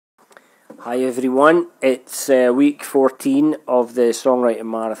Hi everyone, it's week 14 of the Songwriting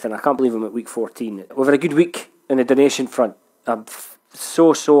Marathon. I can't believe I'm at week 14. We've had a good week in the donation front. I'm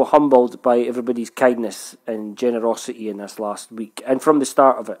so humbled by everybody's kindness and generosity in this last week, and from the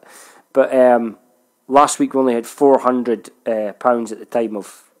start of it. But last week we only had £400 at the time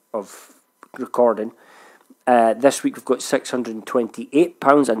of recording. This week we've got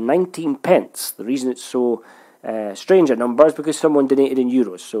 £628 and 19 pence. The reason it's so strange a number is because someone donated in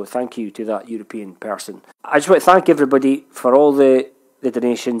euros, so thank you to that European person. I just want to thank everybody for all the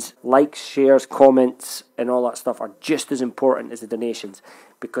donations. Likes, shares, comments and all that stuff are just as important as the donations,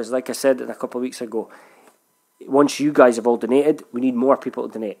 because like I said a couple of weeks ago, once you guys have all donated, we need more people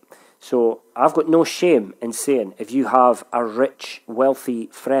to donate. So I've got no shame in saying, if you have a rich, wealthy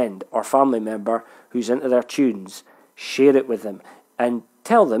friend or family member who's into their tunes, share it with them and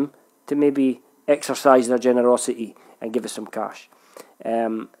tell them to maybe exercise their generosity and give us some cash.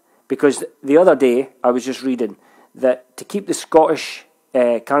 Because the other day I was just reading that to keep the Scottish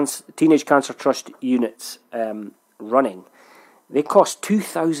Teenage Cancer Trust units running, they cost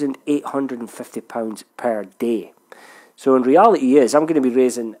 £2,850 per day. So in reality I'm going to be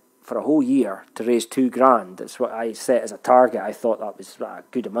raising for a whole year to raise £2,000. That's what I set as a target. I thought that was a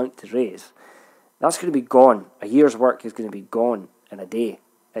good amount to raise. That's going to be gone. A year's work is going to be gone in a day.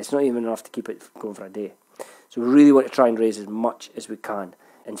 It's not even enough to keep it going for a day. So we really want to try and raise as much as we can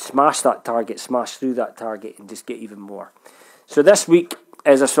and smash that target, smash through that target and just get even more. So this week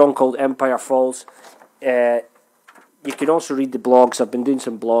is a song called Empire Falls. You can also read the blogs. I've been doing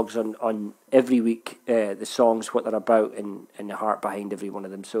some blogs on every week, the songs, what they're about and the heart behind every one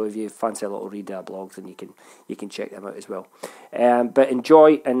of them. So if you fancy a little read of blogs, then you can check them out as well. But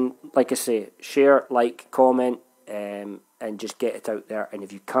enjoy, and like I say, share, like, comment, and just get it out there. And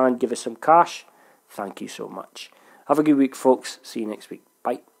if you can, give us some cash. Thank you so much. Have a good week, folks. See you next week.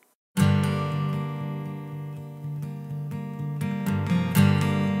 Bye.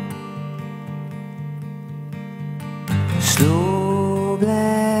 Slow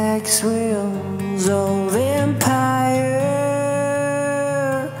black swells of empire,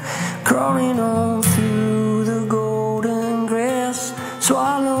 crawling on through the golden grass,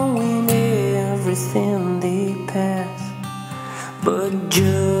 swallowing everything they pass. But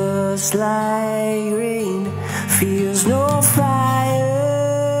just like rain, feels no fire,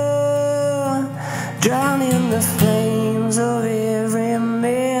 drowning the flames of every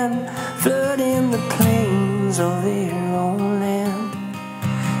man, flooding the plains of their own land.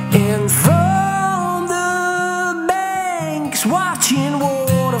 And from the banks, watching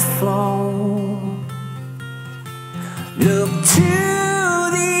water flow, look to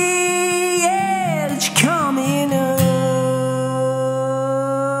the edge, coming up.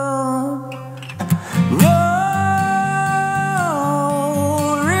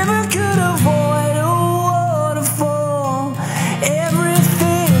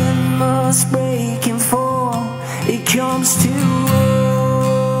 Break and fall, it comes to war.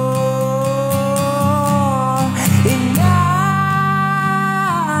 And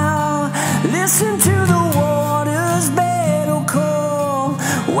now listen to the water's battle call.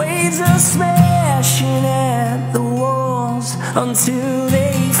 Waves are smashing at the walls until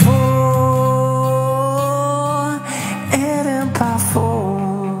they fall, and Empire Falls.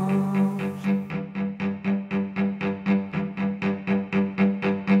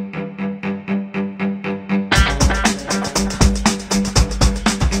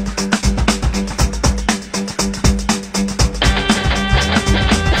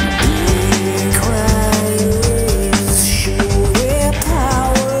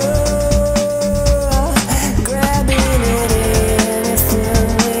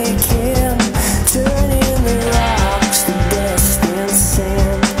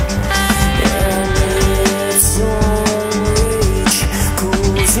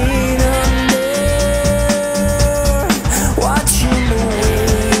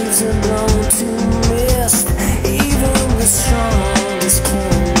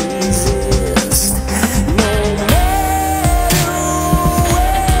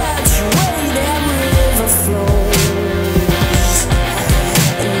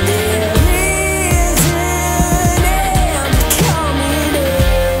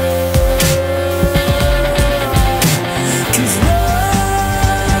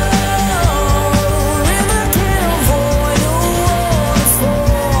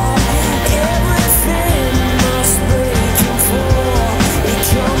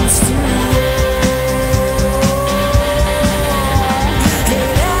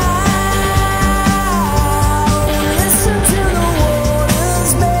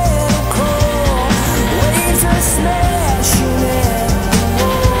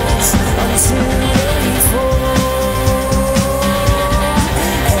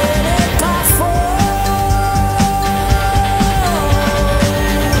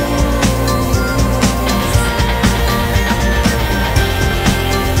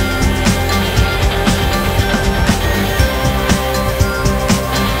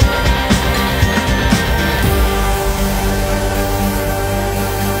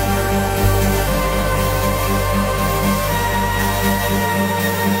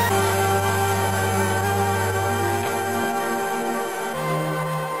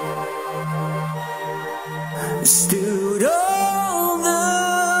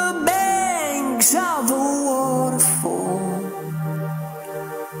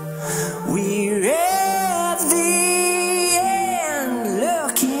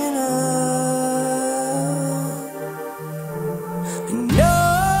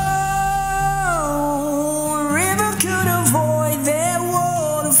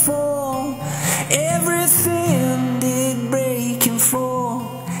 Everything did break and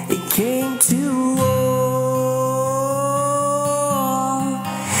fall. It came to war.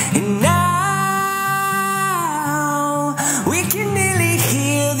 And now we can nearly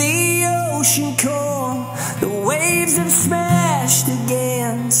hear the ocean call. The waves have smashed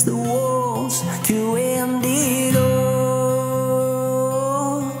against the walls to end it all.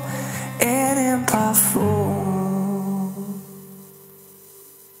 An empire fall.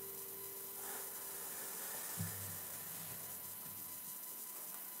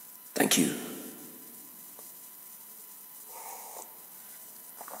 Thank you.